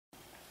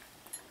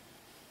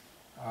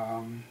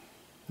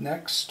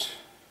Next,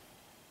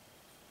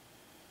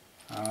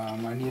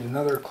 I need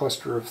another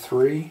cluster of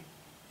 3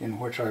 in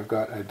which I've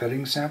got a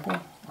bedding sample.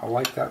 I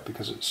like that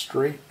because it's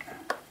straight.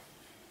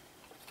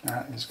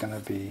 That is going to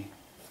be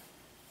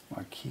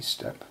my key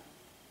step.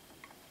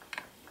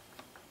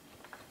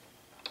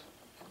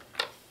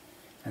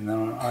 And then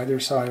on either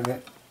side of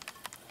it,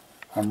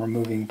 I'm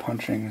removing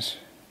punchings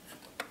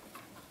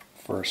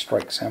for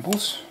strike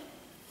samples.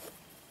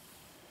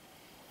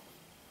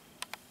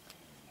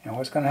 And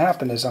what's going to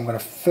happen is I'm going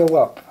to fill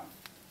up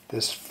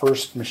this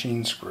first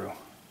machine screw.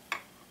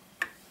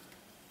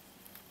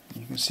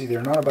 You can see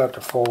they're not about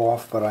to fall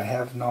off, but I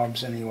have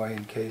knobs anyway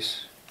in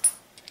case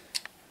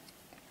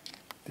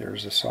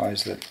there's a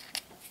size that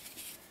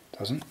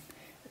doesn't.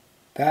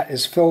 That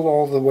is filled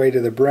all the way to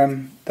the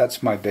brim.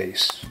 That's my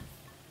base.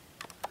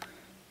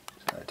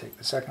 So I take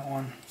the second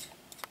one.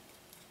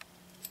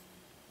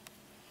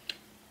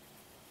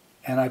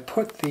 And I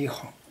put the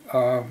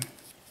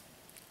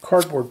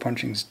cardboard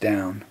punchings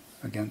down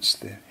against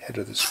the head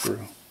of the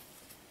screw.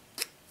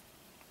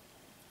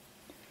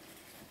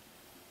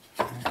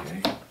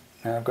 Okay,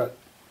 now I've got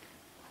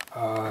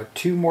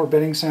 2 more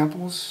bedding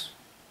samples,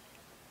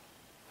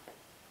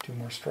 2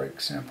 more strike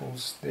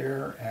samples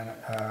there,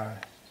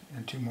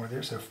 and 2 more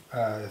there, so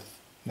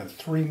no,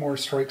 3 more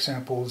strike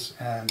samples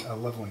and a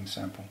leveling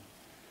sample.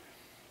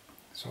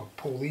 So I'll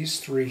pull these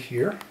 3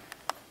 here.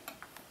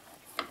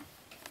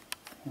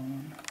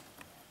 1,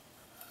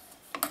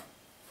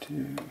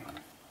 2.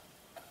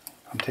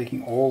 I'm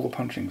taking all the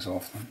punchings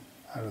off them,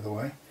 out of the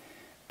way,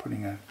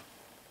 putting a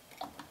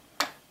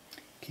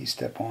key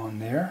step on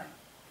there,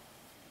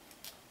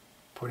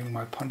 putting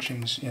my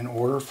punchings in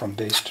order from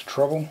base to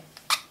treble.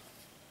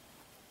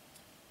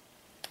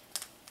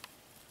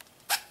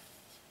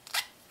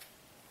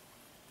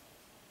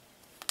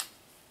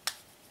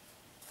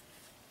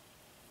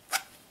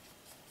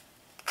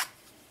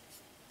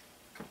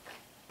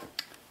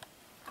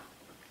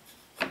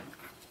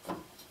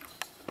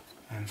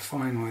 And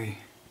finally,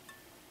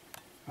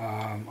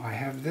 I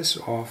have this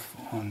off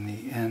on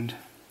the end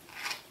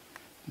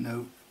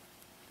note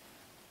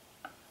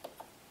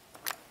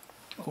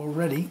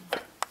already,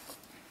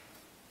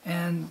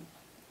 and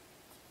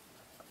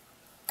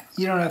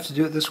you don't have to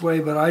do it this way,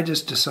 but I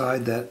just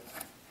decide that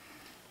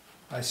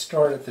I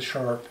start at the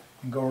sharp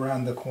and go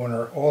around the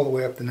corner all the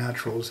way up the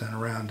naturals and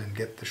around and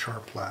get the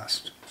sharp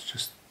last. It's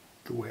just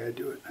the way I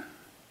do it.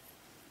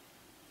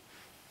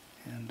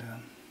 And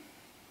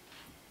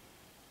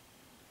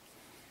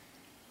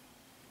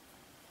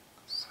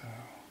so,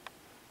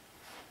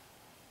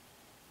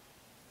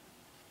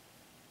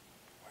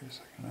 wait a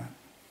second,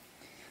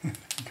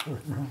 I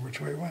don't remember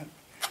which way it went.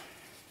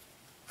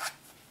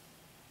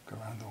 Go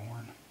around the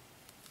horn.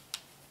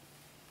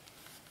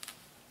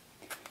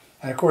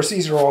 And of course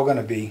these are all going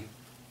to be,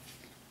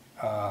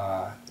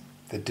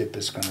 the dip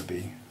is going to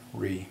be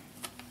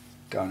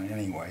redone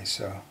anyway,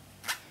 so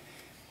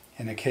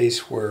in a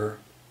case where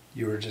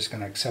you were just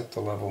going to accept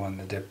the level in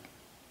the dip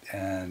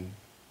and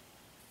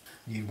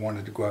you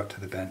wanted to go out to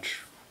the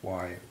bench,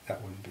 why,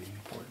 that wouldn't be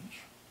important.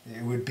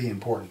 It would be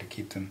important to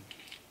keep them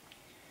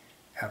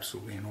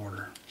absolutely in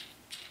order.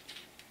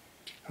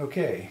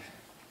 Okay,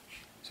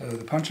 so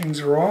the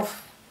punchings are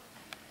off.